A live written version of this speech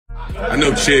I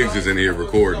know Chigs is in here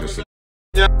recording this.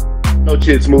 No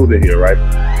Chid Smooth in here, right?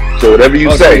 So whatever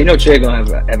you say, you know, Chig gonna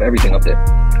have everything up there.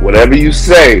 Whatever you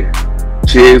say,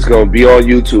 Chid's gonna be on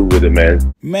YouTube with it, man.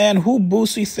 Man, who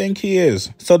Boosie think he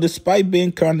is? So despite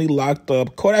being currently locked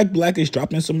up, Kodak Black is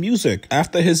dropping some music.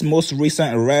 After his most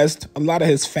recent arrest, a lot of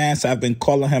his fans have been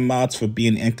calling him out for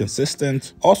being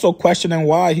inconsistent, also questioning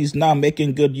why he's not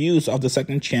making good use of the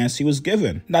second chance he was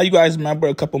given. Now, you guys remember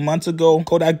a couple months ago,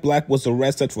 Kodak Black was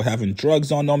arrested for having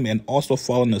drugs on him and also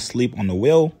falling asleep on the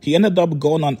wheel. He ended up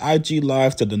going on IG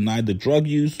Live to deny the drug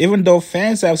use, even though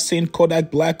fans have seen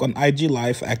Kodak Black on IG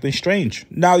Live acting strange.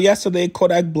 Now, yesterday,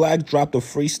 Kodak Black dropped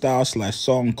a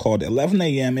freestyle/song called 11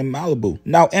 a.m. in Malibu.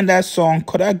 Now, in that song,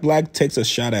 Kodak Black takes a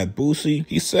shot at Boosie.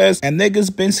 He says, "And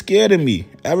niggas been scared of me.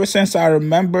 Ever since I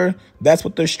remember, that's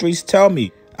what the streets tell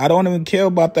me. I don't even care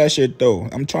about that shit though.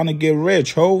 I'm trying to get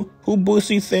rich, ho. Who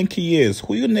Boosie think he is?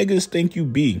 Who you niggas think you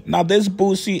be?" Now, this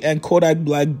Boosie and Kodak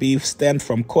Black beef stemmed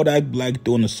from Kodak Black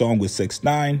doing a song with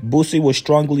 6ix9ine. Boosie was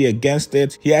strongly against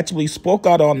it. He actually spoke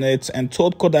out on it and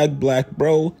told Kodak Black,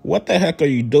 "Bro, what the heck are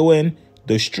you doing?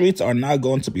 The streets are not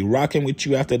going to be rocking with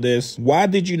you after this. Why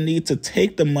did you need to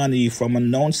take the money from a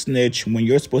known snitch when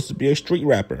you're supposed to be a street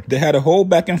rapper?" They had a whole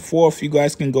back and forth. You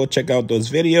guys can go check out those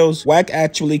videos. Wack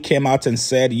actually came out and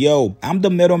said, "Yo, I'm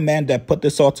the middleman that put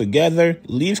this all together.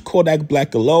 Leave Kodak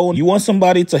Black alone. You want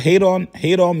somebody to hate on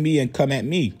me and come at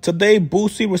me." Today,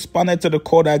 Boosie responded to the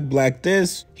Kodak Black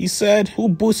diss. He said, "Who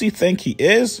Boosie think he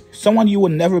is? Someone you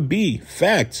would never be.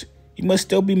 Fact. You must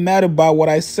still be mad about what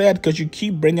I said because you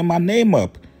keep bringing my name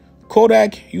up.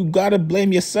 Kodak, you gotta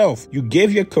blame yourself. You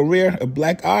gave your career a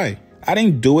black eye. I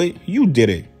didn't do it. You did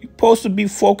it. You're supposed to be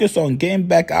focused on getting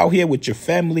back out here with your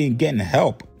family and getting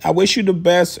help. I wish you the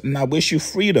best and I wish you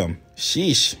freedom."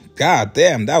 Sheesh. God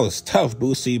damn, that was tough,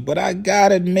 Boosie. But I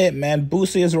gotta admit, man,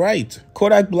 Boosie is right.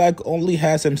 Kodak Black only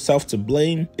has himself to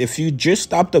blame. If you just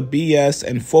stopped the BS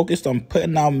and focused on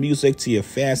putting out music to your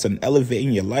fans and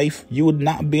elevating your life, you would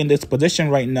not be in this position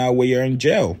right now where you're in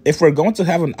jail. If we're going to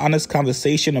have an honest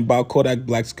conversation about Kodak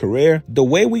Black's career, the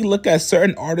way we look at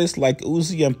certain artists like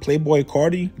Uzi and Playboy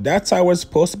Cardi, that's how we're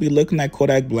supposed to be looking at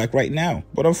Kodak Black right now.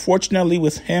 But unfortunately,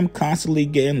 with him constantly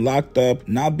getting locked up,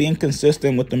 not being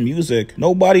consistent with the music,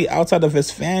 nobody outside of his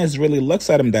fans really looks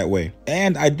at him that way.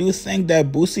 And I do think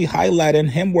that Boosie highlighting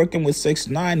him working with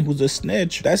 6ix9ine, who's a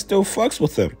snitch, that still fucks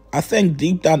with him. I think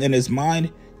deep down in his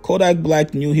mind, Kodak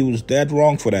Black knew he was dead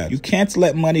wrong for that. You can't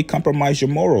let money compromise your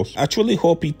morals. I truly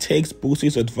hope he takes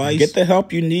Boosie's advice. Get the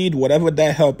help you need, whatever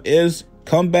that help is.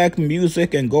 Come back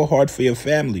music and go hard for your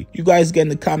family. You guys get in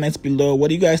the comments below. What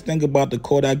do you guys think about the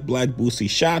Kodak Black Boosie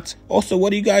shot? Also, what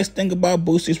do you guys think about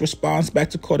Boosie's response back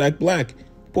to Kodak Black?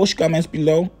 Post your comments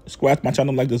below. Subscribe to my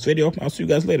channel, like this video. I'll see you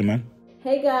guys later, man.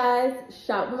 Hey guys,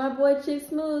 shop with my boy Chick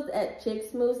Smooth at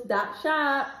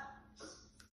chicksmooth.shop.